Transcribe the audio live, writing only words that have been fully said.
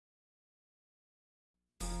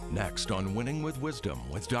Next on Winning with Wisdom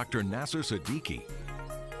with Dr. Nasir Siddiki.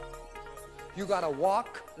 You got to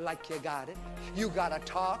walk like you got it. You got to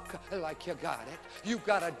talk like you got it. You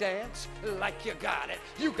got to dance like you got it.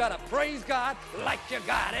 You got to praise God like you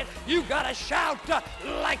got it. You got to shout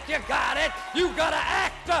like you got it. You got to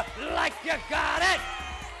act like you got it.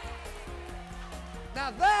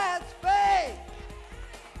 Now that's faith.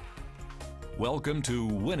 Welcome to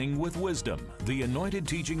Winning with Wisdom, the anointed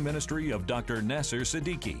teaching ministry of Dr. Nasir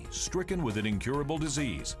Siddiki, stricken with an incurable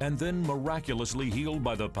disease and then miraculously healed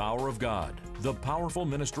by the power of God. The powerful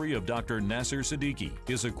ministry of Dr. Nasir Siddiki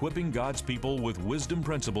is equipping God's people with wisdom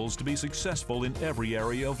principles to be successful in every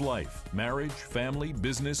area of life, marriage, family,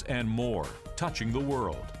 business, and more, touching the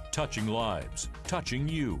world, touching lives, touching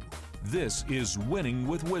you. This is Winning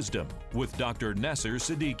with Wisdom with Dr. Nasir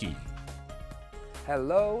Siddiki.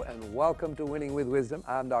 Hello and welcome to Winning with Wisdom.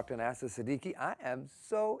 I'm Dr. Nasir Siddiki. I am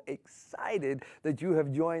so excited that you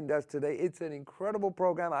have joined us today. It's an incredible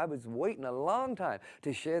program. I was waiting a long time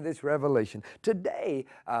to share this revelation. Today,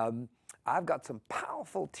 I've got some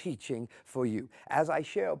powerful teaching for you as I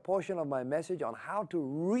share a portion of my message on how to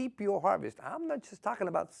reap your harvest. I'm not just talking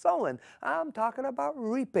about sowing, I'm talking about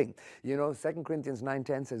reaping. You know, 2 Corinthians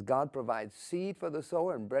 9:10 says, God provides seed for the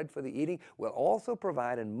sower and bread for the eating, will also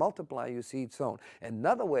provide and multiply your seed sown.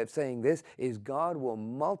 Another way of saying this is God will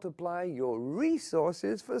multiply your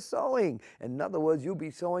resources for sowing. In other words, you'll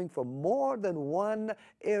be sowing for more than one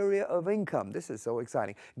area of income. This is so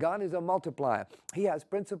exciting. God is a multiplier. He has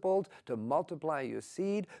principles to multiply your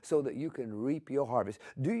seed so that you can reap your harvest.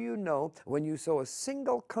 Do you know when you sow a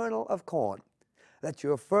single kernel of corn, that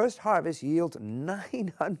your first harvest yields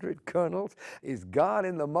 900 kernels? Is God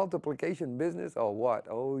in the multiplication business or what?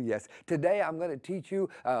 Oh yes. Today I'm going to teach you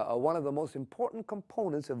one of the most important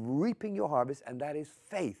components of reaping your harvest, and that is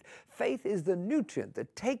faith. Faith is the nutrient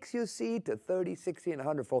that takes your seed to 30, 60, and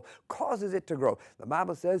 100-fold, causes it to grow. The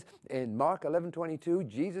Bible says in Mark 11:22,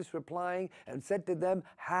 Jesus replying and said to them,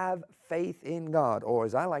 have faith in God, or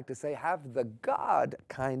as I like to say, have the God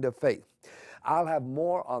kind of faith. I'll have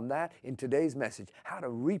more on that in today's message, how to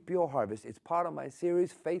reap your harvest. It's part of my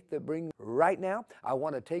series, Faith That Brings. Right now, I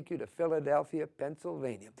want to take you to Philadelphia,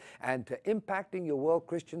 Pennsylvania, and to Impacting Your World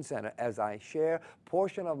Christian Center as I share a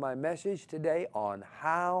portion of my message today on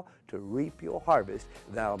how to reap your harvest.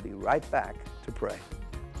 Then I'll be right back to pray.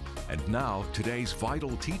 And now, today's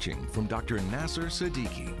vital teaching from Dr. Nasir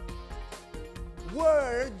Siddiki.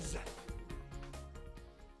 Words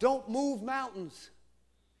don't move mountains.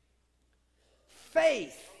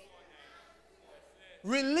 Faith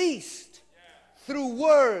released through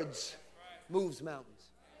words moves mountains.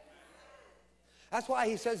 That's why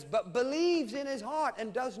he says, but believes in his heart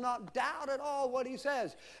and does not doubt at all what he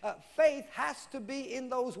says. Faith has to be in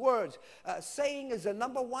those words. Saying is the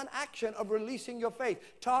number one action of releasing your faith.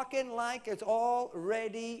 Talking like it's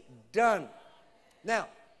already done. Now,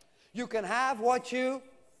 you can have what you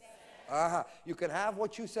you can have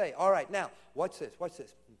what you say. All right, now, watch this, watch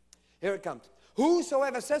this. Here it comes.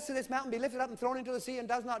 Whosoever says to this mountain, be lifted up and thrown into the sea, and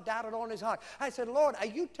does not doubt at all in his heart. I said, Lord, are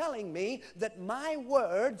you telling me that my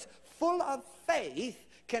words, full of faith,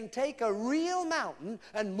 can take a real mountain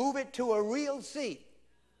and move it to a real sea?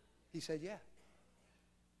 He said, yeah.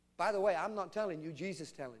 By the way, I'm not telling you, Jesus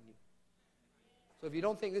is telling you. So if you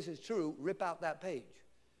don't think this is true, rip out that page,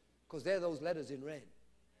 because there are those letters in red.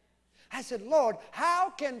 I said, Lord, how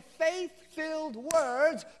can faith-filled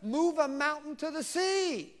words move a mountain to the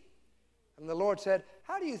sea? And the Lord said,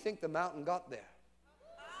 how do you think the mountain got there?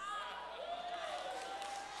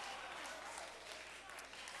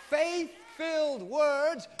 Faith-filled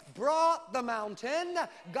words brought the mountain.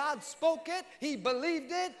 God spoke it. He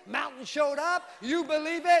believed it. Mountain showed up. You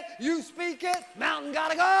believe it. You speak it. Mountain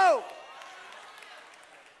got to go.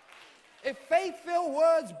 If faith-filled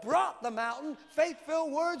words brought the mountain,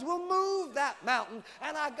 faith-filled words will move that mountain.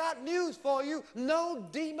 And I got news for you. No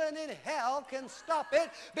demon in hell can stop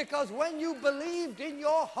it, because when you believed in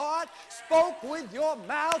your heart, spoke with your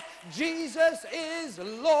mouth, Jesus is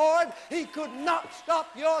Lord, He could not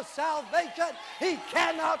stop your salvation. He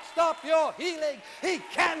cannot stop your healing. He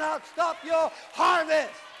cannot stop your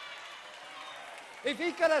harvest. If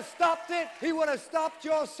He could have stopped it, He would have stopped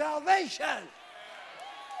your salvation.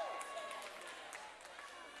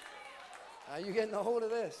 Are you getting a hold of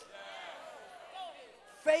this?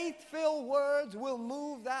 Faith-filled words will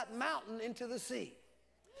move that mountain into the sea.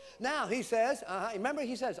 Now, he says, remember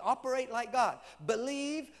he says, operate like God.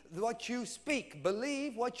 Believe what you speak.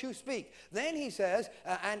 Believe what you speak. Then he says,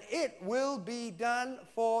 and it will be done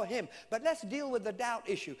for him. But let's deal with the doubt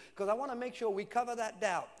issue, because I want to make sure we cover that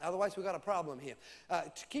doubt. Otherwise, we've got a problem here.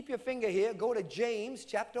 To keep your finger here, go to James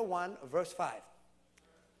chapter 1, verse 5.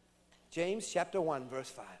 James chapter 1, verse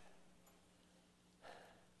 5.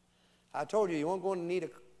 I told you, you weren't going to need a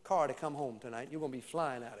car to come home tonight. You're going to be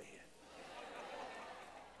flying out of here.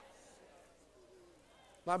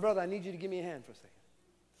 My brother, I need you to give me a hand for a second.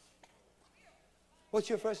 What's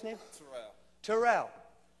your first name? Terrell.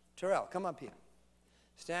 Terrell, come up here.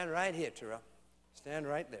 Stand right here, Terrell. Stand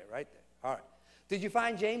right there, right there. All right. Did you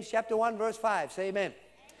find James chapter 1, verse 5? Say amen.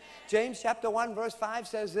 James chapter 1 verse 5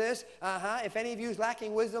 says this, if any of you is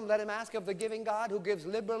lacking wisdom, let him ask of the giving God who gives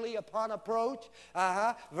liberally upon approach.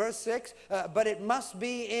 Verse 6, but it must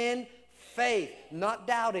be in faith, not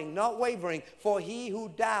doubting, not wavering, for he who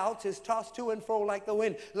doubts is tossed to and fro like the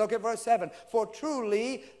wind. Look at verse 7, for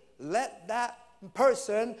truly let that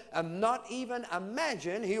person not even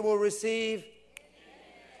imagine he will receive.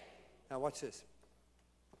 Now watch this.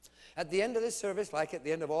 At the end of this service, like at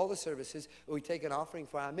the end of all the services, we take an offering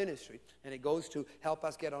for our ministry, and it goes to help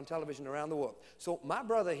us get on television around the world. So my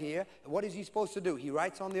brother here, what is he supposed to do? He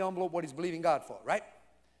writes on the envelope what he's believing God for, right?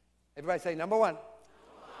 Everybody say, number one.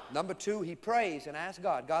 Number two, he prays and asks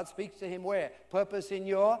God. God speaks to him where? Purpose in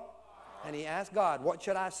your, and he asks God, what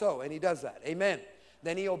should I sow? And he does that. Amen.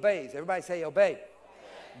 Then he obeys. Everybody say, obey.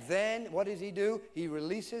 Then what does he do? He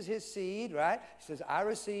releases his seed, right? He says, I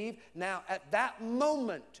receive. Now, at that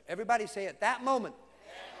moment, everybody say, at that moment.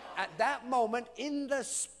 At that moment, in the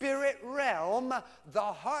spirit realm, the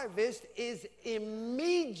harvest is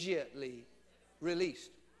immediately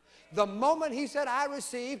released. The moment he said, I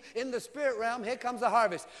receive, in the spirit realm, here comes the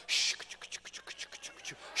harvest.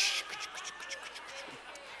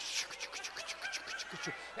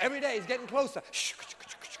 Every day he's getting closer.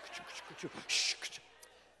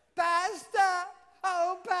 Pastor,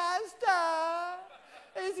 oh Pastor,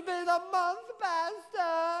 it's been a month,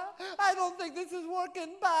 Pastor. I don't think this is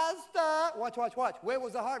working, Pastor. Watch, watch, watch. Where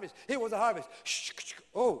was the harvest? Here was the harvest.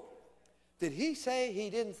 Oh, did he say he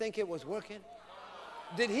didn't think it was working?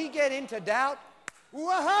 Did he get into doubt?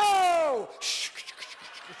 Whoa!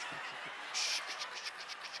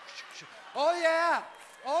 Oh yeah,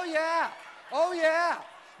 oh yeah, oh yeah.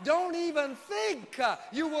 Don't even think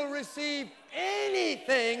you will receive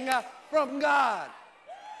anything from God.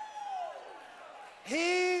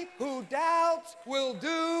 He who doubts will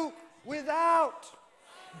do without.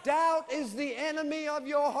 Doubt is the enemy of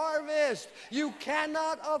your harvest. You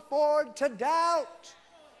cannot afford to doubt.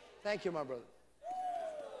 Thank you, my brother.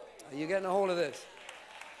 Are you getting a hold of this?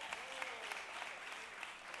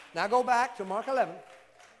 Now go back to Mark 11.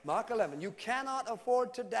 Mark 11. You cannot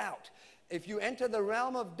afford to doubt. If you enter the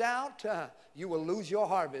realm of doubt, you will lose your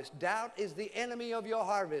harvest. Doubt is the enemy of your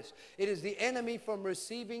harvest. It is the enemy from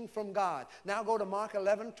receiving from God. Now go to Mark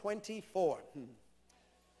 11:24.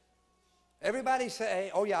 Everybody say,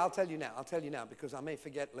 oh yeah, I'll tell you now. I'll tell you now because I may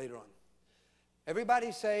forget later on.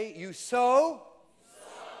 Everybody say, you sow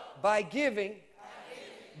by giving,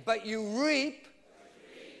 but you reap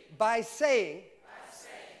by saying,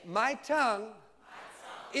 my tongue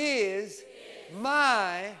is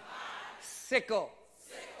my sickle.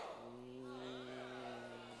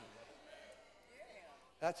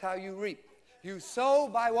 That's how you reap. You sow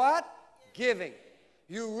by what? Giving.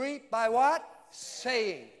 You reap by what?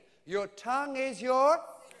 Saying. Your tongue is your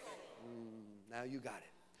now you got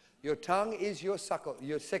it. Your tongue is your sickle.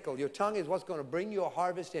 Your sickle. Your tongue is what's going to bring your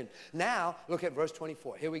harvest in. Now look at verse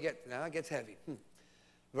 24. Here we get. Now it gets heavy.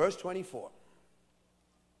 Verse 24.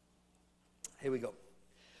 Here we go.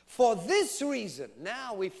 For this reason,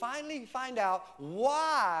 now we finally find out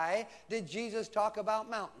why did Jesus talk about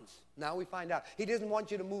mountains. Now we find out. He doesn't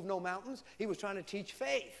want you to move no mountains. He was trying to teach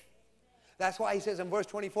faith. That's why he says in verse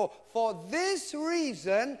 24, for this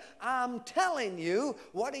reason I'm telling you.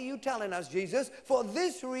 What are you telling us, Jesus? For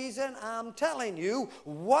this reason I'm telling you,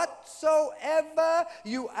 whatsoever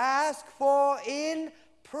you ask for in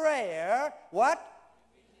prayer, what?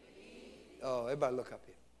 Oh, everybody look up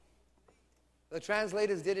here. The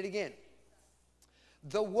translators did it again.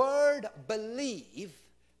 The word believe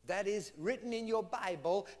that is written in your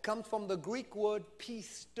Bible comes from the Greek word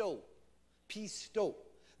pisto. Pisto.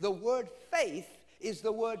 The word faith is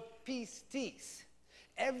the word pistis.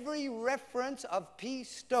 Every reference of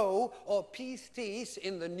pisto or pistis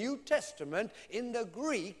in the New Testament in the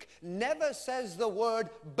Greek never says the word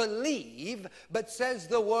believe, but says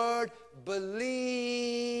the word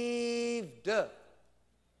believed.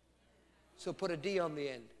 So put a D on the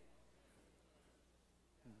end.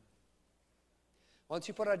 Once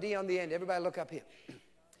you put a D on the end, everybody look up here.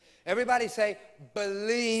 Everybody say, believed.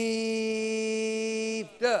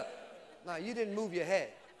 No, you didn't move your head.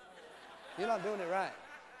 You're not doing it right.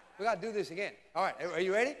 We got to do this again. All right, are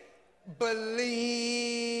you ready?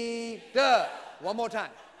 Believed. One more time.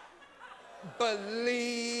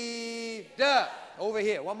 Believed. Over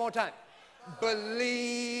here, one more time.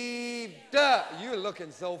 Believed. You're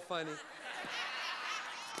looking so funny.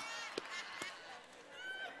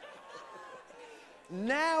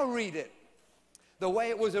 Now read it the way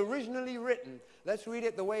it was originally written. Let's read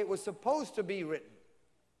it the way it was supposed to be written.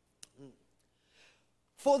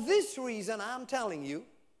 For this reason, I'm telling you,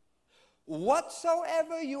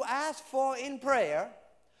 whatsoever you ask for in prayer,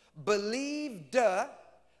 believe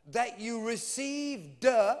that you receive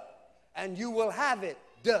and you will have it.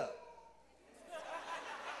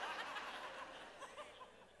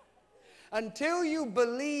 Until you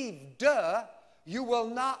believe you will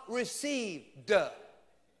not receive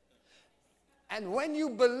And when you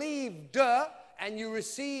believe and you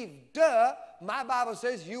receive my Bible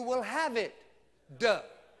says you will have it.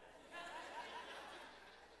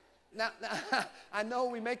 Now, I know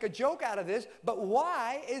we make a joke out of this, but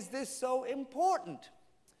why is this so important?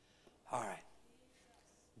 All right.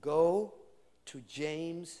 Go to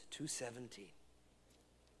James 2:17.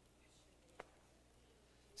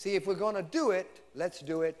 See, if we're going to do it, let's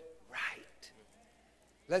do it right.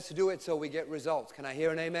 Let's do it so we get results. Can I hear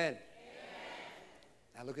an amen? Amen.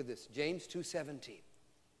 Now look at this. James 2:17.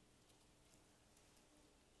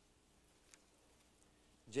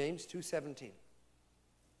 James 2:17.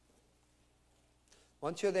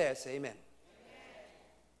 Once you're there, say amen. Amen.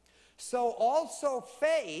 So also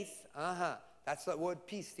faith, that's the word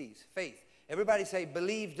pistis, faith. Everybody say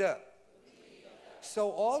believed. So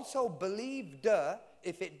also believed,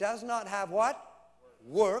 if it does not have what?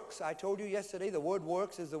 Works. I told you yesterday the word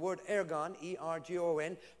works is the word ergon,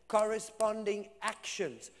 E-R-G-O-N, corresponding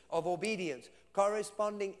actions of obedience.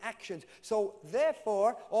 Corresponding actions. So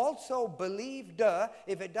therefore, also believed,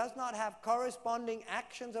 if it does not have corresponding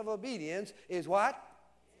actions of obedience, is what?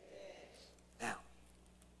 Now,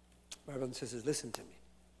 brothers and sisters, listen to me.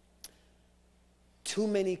 Too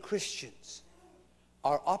many Christians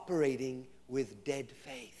are operating with dead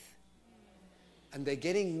faith. And they're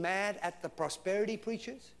getting mad at the prosperity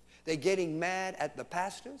preachers. They're getting mad at the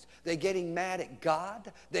pastors. They're getting mad at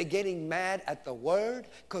God. They're getting mad at the Word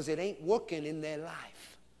because it ain't working in their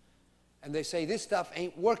life. And they say, this stuff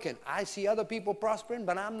ain't working. I see other people prospering,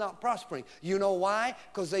 but I'm not prospering. You know why?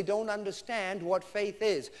 Because they don't understand what faith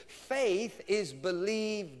is. Faith is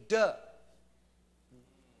believed.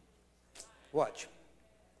 Watch.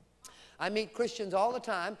 I meet Christians all the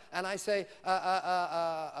time, and I say,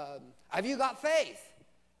 have you got faith?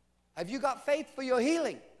 Have you got faith for your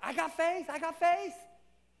healing? I got faith. I got faith.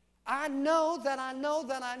 I know that I know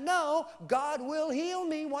that I know God will heal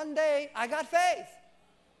me one day. I got faith.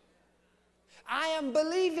 I am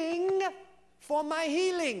believing for my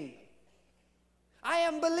healing. I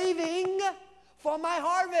am believing for my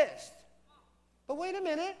harvest. But wait a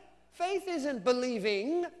minute. Faith isn't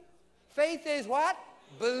believing. Faith is what?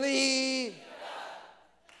 Believe.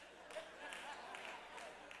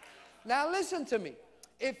 Now listen to me.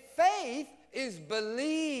 If faith is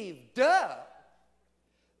believed,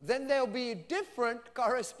 then there'll be a different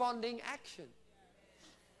corresponding action.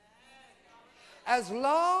 As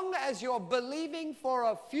long as you're believing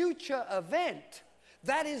for a future event,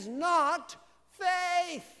 that is not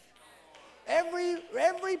faith.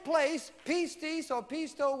 Every place pistis or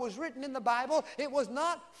pisto was written in the Bible, it was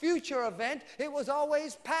not future event, it was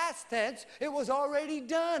always past tense, it was already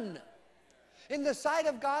done. In the sight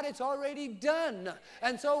of God, it's already done.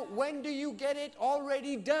 And so when do you get it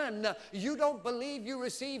already done? You don't believe you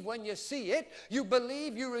receive when you see it. You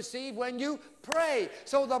believe you receive when you pray.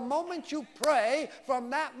 So the moment you pray, from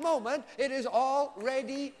that moment, it is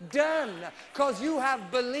already done. Because you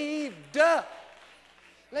have believed.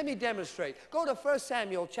 Let me demonstrate. Go to 1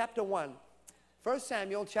 Samuel chapter 1. 1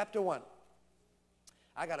 Samuel chapter 1.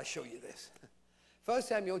 I got to show you this. 1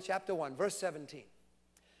 Samuel chapter 1, verse 17.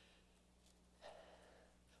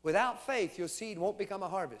 Without faith, your seed won't become a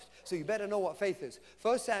harvest. So you better know what faith is.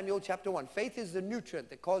 1 Samuel chapter 1. Faith is the nutrient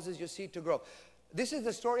that causes your seed to grow. This is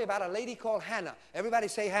the story about a lady called Hannah. Everybody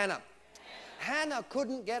say Hannah. Hannah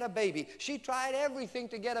couldn't get a baby. She tried everything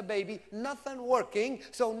to get a baby, nothing working.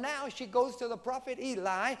 So now she goes to the prophet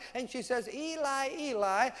Eli and she says, Eli,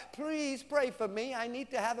 Eli, please pray for me. I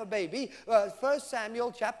need to have a baby. 1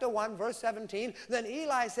 Samuel chapter 1 verse 17. Then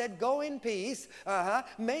Eli said, go in peace.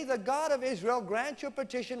 May the God of Israel grant your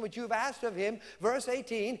petition which you've asked of him. Verse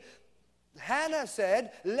 18. Hannah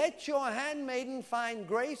said, let your handmaiden find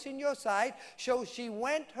grace in your sight. So she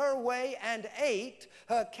went her way and ate,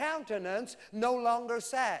 her countenance no longer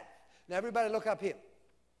sad. Now everybody look up here.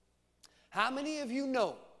 How many of you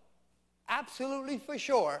know, absolutely for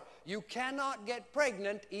sure, you cannot get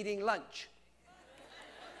pregnant eating lunch?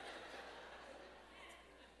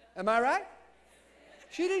 Am I right?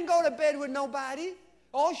 She didn't go to bed with nobody.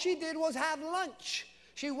 All she did was have lunch.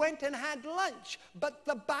 She went and had lunch. But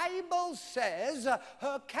the Bible says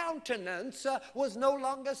her countenance was no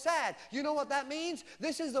longer sad. You know what that means?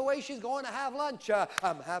 This is the way she's going to have lunch.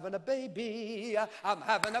 I'm having a baby. I'm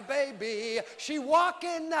having a baby. She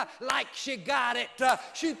walking like she got it.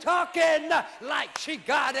 She talking like she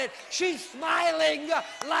got it. She's smiling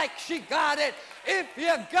like she got it. If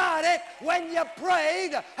you got it when you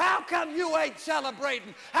prayed, how come you ain't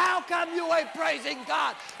celebrating? How come you ain't praising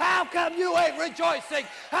God? How come you ain't rejoicing?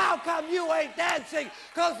 How come you ain't dancing?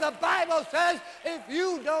 Because the Bible says if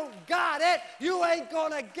you don't got it, you ain't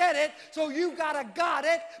going to get it. So you got to got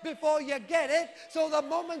it before you get it. So the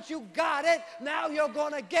moment you got it, now you're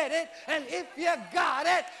going to get it. And if you got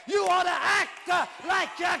it, you ought to act like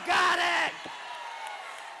you got it.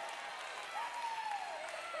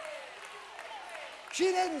 She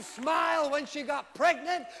didn't smile when she got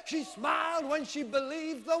pregnant. She smiled when she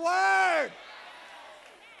believed the word.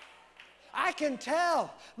 I can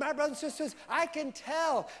tell, my brothers and sisters, I can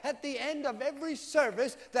tell at the end of every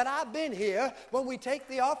service that I've been here, when we take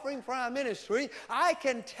the offering for our ministry, I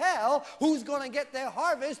can tell who's going to get their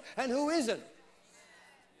harvest and who isn't.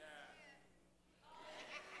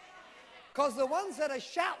 Because the ones that are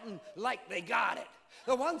shouting like they got it,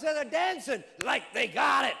 the ones that are dancing like they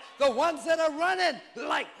got it, the ones that are running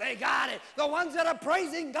like they got it, the ones that are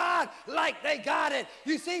praising God like they got it.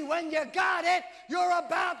 You see, when you got it, you're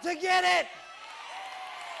about to get it.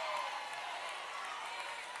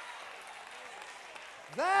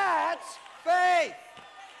 That's faith.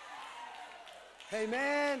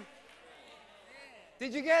 Amen.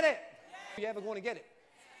 Did you get it? You're ever going to get it.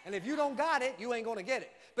 And if you don't got it, you ain't going to get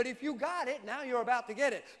it. But if you got it, now you're about to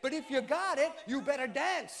get it. But if you got it, you better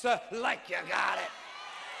dance like you got it.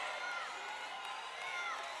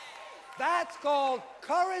 That's called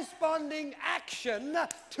corresponding action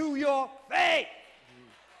to your faith.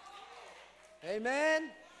 Amen.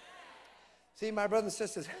 See, my brothers and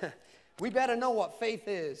sisters, we better know what faith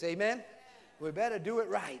is. Amen. We better do it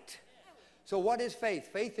right. So what is faith?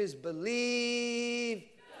 Faith is believe.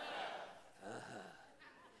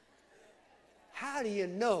 How do you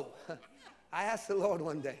know? I asked the Lord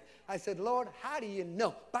one day. I said, Lord, how do you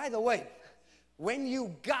know? By the way, when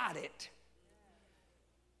you got it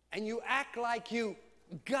and you act like you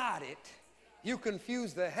got it, you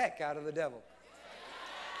confuse the heck out of the devil.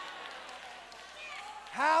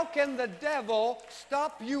 How can the devil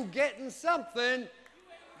stop you getting something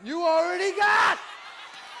you already got?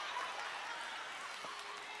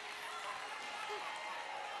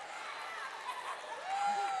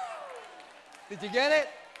 Did you get it?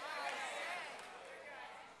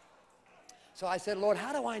 So I said, Lord,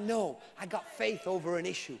 how do I know I got faith over an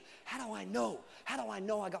issue? How do I know? How do I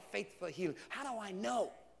know I got faith for healing? How do I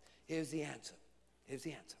know? Here's the answer. Here's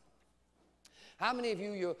the answer. How many of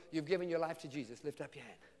you, you've given your life to Jesus? Lift up your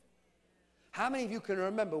hand. How many of you can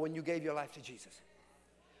remember when you gave your life to Jesus?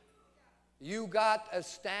 You got a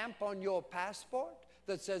stamp on your passport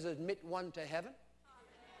that says admit one to heaven?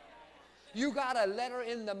 You got a letter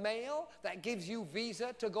in the mail that gives you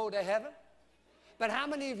visa to go to heaven? But how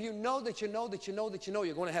many of you know that you know that you know that you know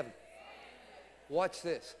you're going to heaven? Watch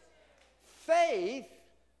this. Faith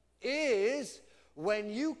is when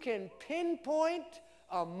you can pinpoint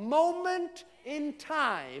a moment in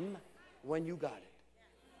time when you got it.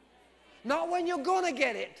 Not when you're going to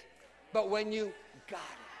get it, but when you got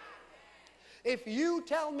it. If you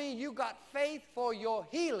tell me you got faith for your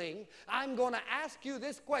healing, I'm going to ask you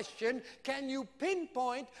this question. Can you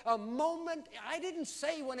pinpoint a moment? I didn't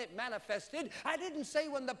say when it manifested. I didn't say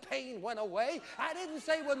when the pain went away. I didn't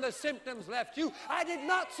say when the symptoms left you. I did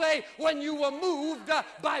not say when you were moved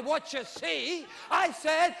by what you see. I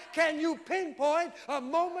said, can you pinpoint a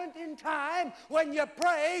moment in time when you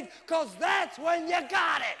prayed? Because that's when you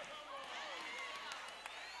got it.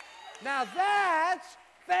 Now that's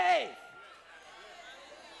faith.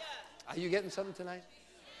 Are you getting something tonight?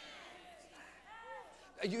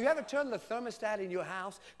 You ever turn the thermostat in your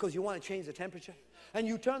house because you want to change the temperature? And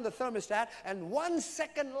you turn the thermostat and 1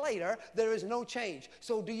 second later there is no change.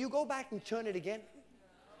 So do you go back and turn it again?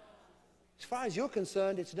 As far as you're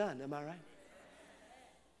concerned, it's done. Am I right?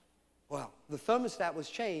 Well, the thermostat was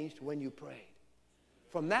changed when you prayed.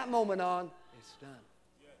 From that moment on, it's done.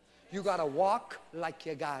 You got to walk like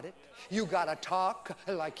you got it. You got to talk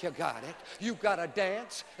like you got it. You got to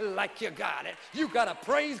dance like you got it. You got to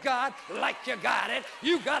praise God like you got it.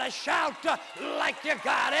 You got to shout like you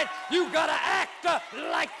got it. You got to act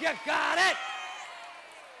like you got it.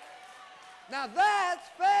 Now that's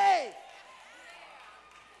faith.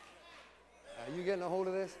 Are you getting a hold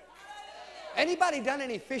of this? Anybody done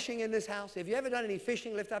any fishing in this house? Have you ever done any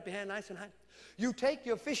fishing? Lift up your hand nice and high. You take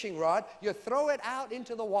your fishing rod, you throw it out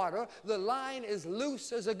into the water, the line is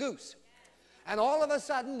loose as a goose. And all of a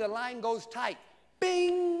sudden, the line goes tight.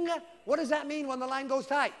 Bing! What does that mean when the line goes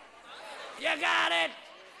tight? You got it!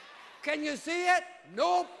 Can you see it?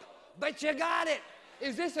 Nope, but you got it.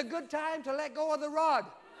 Is this a good time to let go of the rod?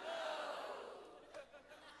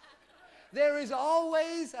 There is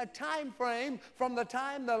always a time frame from the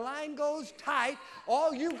time the line goes tight.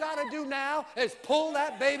 All you got to do now is pull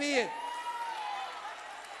that baby in.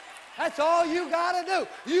 That's all you got to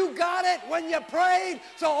do. You got it when you prayed,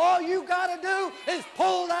 so all you got to do is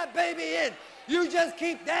pull that baby in. You just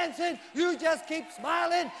keep dancing. You just keep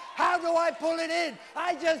smiling. How do I pull it in?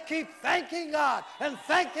 I just keep thanking God and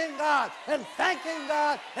thanking God and thanking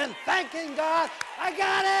God and thanking God. I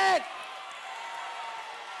got it.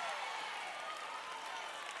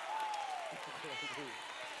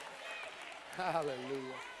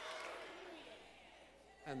 Hallelujah.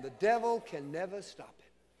 And the devil can never stop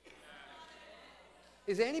it.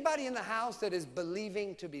 Is there anybody in the house that is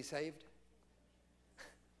believing to be saved?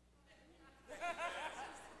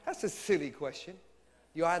 That's a silly question.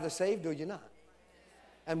 You're either saved or you're not.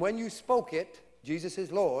 And when you spoke it, Jesus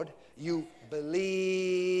is Lord, you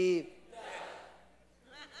believe.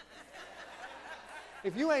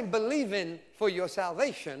 If you ain't believing for your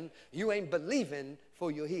salvation, you ain't believing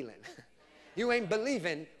for your healing. You ain't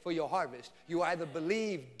believing for your harvest. You either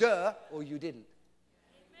believed or you didn't.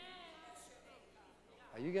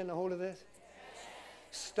 Are you getting a hold of this?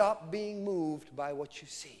 Stop being moved by what you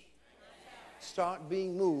see. Start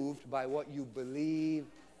being moved by what you believe.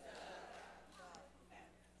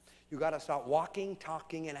 You got to start walking,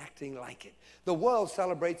 talking, and acting like it. The world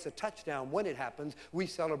celebrates a touchdown when it happens. We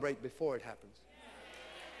celebrate before it happens.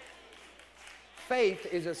 Faith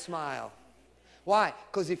is a smile. Why?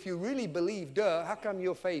 Because if you really believe, how come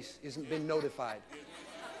your face hasn't been notified?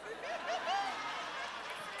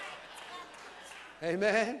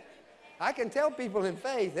 Amen? I can tell people in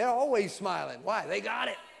faith, they're always smiling. Why? They got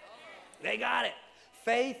it. They got it.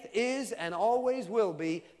 Faith is and always will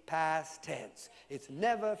be past tense. It's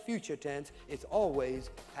never future tense. It's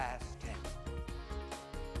always past tense.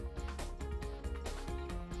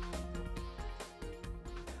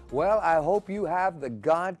 Well, I hope you have the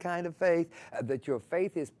God kind of faith, that your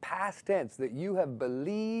faith is past tense, that you have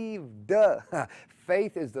believed.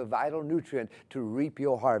 Faith is the vital nutrient to reap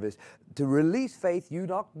your harvest. To release faith, you're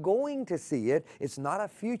not going to see it. It's not a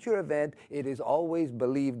future event. It is always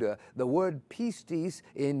believed. The word pistis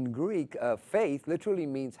in Greek, faith, literally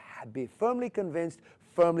means be firmly convinced,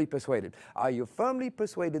 firmly persuaded. Are you firmly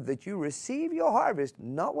persuaded that you receive your harvest,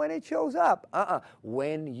 not when it shows up,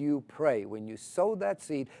 when you pray, when you sow that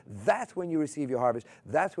seed, that's when you receive your harvest.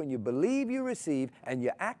 That's when you believe you receive and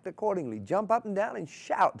you act accordingly. Jump up and down and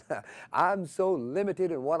shout. I'm so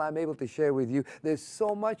limited in what I'm able to share with you. There's so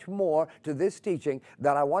much more to this teaching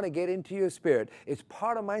that I want to get into your spirit. It's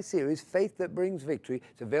part of my series, Faith That Brings Victory.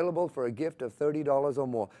 It's available for a gift of $30 or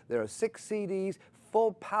more. There are 6 CDs,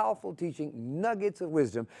 full, powerful teaching, nuggets of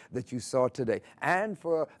wisdom that you saw today. And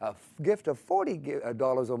for a gift of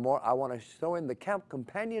 $40 or more, I want to show in the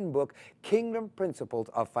companion book, Kingdom Principles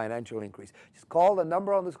of Financial Increase. Just call the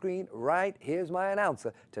number on the screen. Right, here's my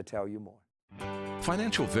announcer to tell you more.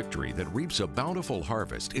 Financial victory that reaps a bountiful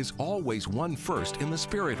harvest is always won first in the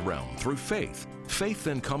spirit realm through faith. Faith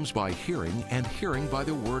then comes by hearing, and hearing by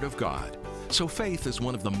the Word of God. So faith is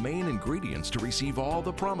one of the main ingredients to receive all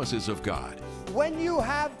the promises of God. When you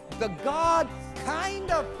have the God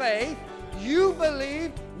kind of faith, you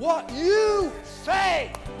believe what you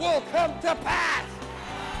say will come to pass.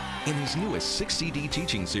 In his newest 6-CD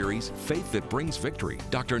teaching series, Faith That Brings Victory,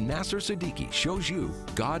 Dr. Nasir Siddiki shows you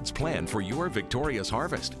God's plan for your victorious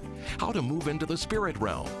harvest, how to move into the spirit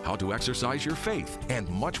realm, how to exercise your faith, and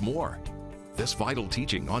much more. This vital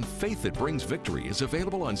teaching on Faith That Brings Victory is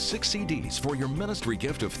available on 6 CDs for your ministry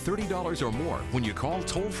gift of $30 or more when you call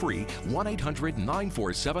toll-free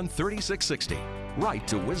 1-800-947-3660. Write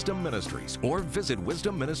to Wisdom Ministries or visit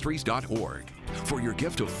wisdomministries.org. For your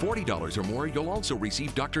gift of $40 or more, you'll also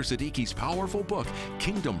receive Dr. Siddiqui's powerful book,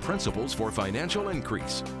 Kingdom Principles for Financial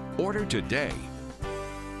Increase. Order today.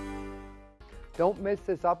 Don't miss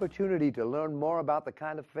this opportunity to learn more about the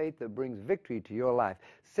kind of faith that brings victory to your life.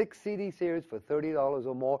 6 CD series for $30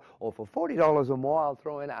 or more, or for $40 or more, I'll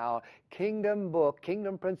throw in our Kingdom book,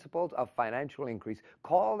 Kingdom Principles of Financial Increase.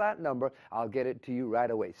 Call that number. I'll get it to you right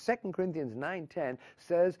away. 2 Corinthians 9:10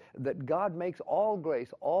 says that God makes all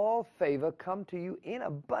grace, all favor come to you in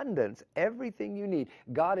abundance. Everything you need,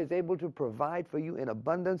 God is able to provide for you in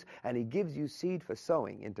abundance, and He gives you seed for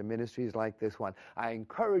sowing into ministries like this one. I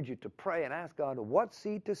encourage you to pray and ask God what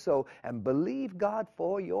seed to sow and believe God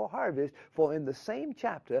for your harvest. For in the same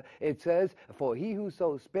chapter it says, for he who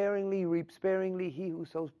sows sparingly reaps sparingly, he who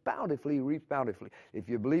sows bountifully reaps bountifully. If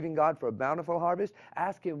you're believing God for a bountiful harvest,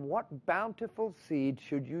 ask Him what bountiful seed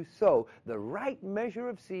should you sow, the right measure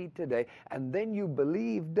of seed today, and then you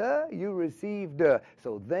believed, you received.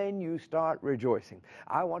 So then you start rejoicing.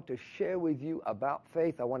 I want to share with you about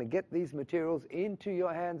faith. I want to get these materials into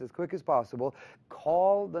your hands as quick as possible.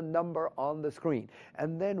 Call the number on the screen,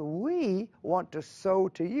 and then we want to sow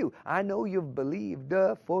to you. I know you've believed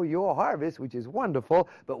for your harvest, which is wonderful,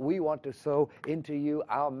 but we want to sow into you.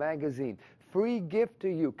 Our magazine, free gift to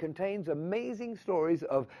you, contains amazing stories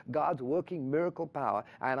of God's working miracle power,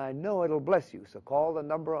 and I know it'll bless you. So call the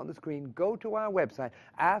number on the screen, go to our website,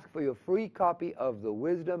 ask for your free copy of the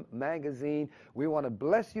Wisdom magazine. We want to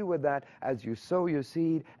bless you with that as you sow your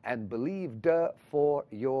seed and believe for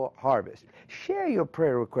your harvest. Share your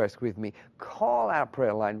prayer request with me. Call our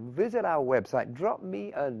prayer line, visit our website, drop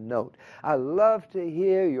me a note. I love to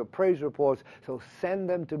hear your praise reports, so send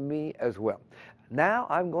them to me as well. Now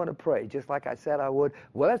I'm going to pray, just like I said I would.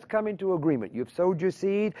 Well, let's come into agreement. You've sowed your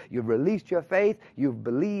seed, you've released your faith, you've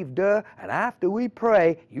believed, and after we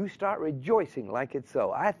pray, you start rejoicing like it's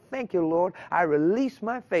so. I thank you, Lord. I release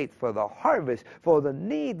my faith for the harvest, for the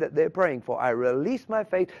need that they're praying for. I release my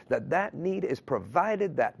faith that that need is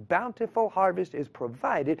provided, that bountiful harvest is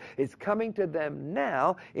provided. It's coming to them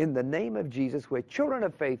now in the name of Jesus. We're children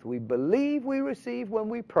of faith. We believe, we receive when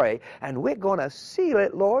we pray, and we're going to seal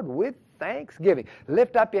it, Lord, with thanksgiving.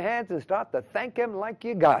 Lift up your hands and start to thank Him like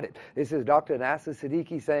you got it. This is Dr. Nasir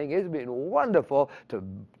Siddiki saying it's been wonderful to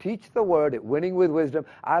teach the Word at Winning with Wisdom.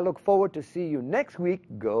 I look forward to see you next week.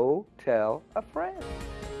 Go tell a friend.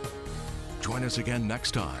 Join us again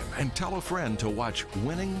next time and tell a friend to watch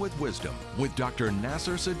Winning with Wisdom with Dr.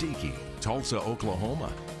 Nasir Siddiki, Tulsa,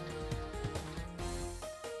 Oklahoma.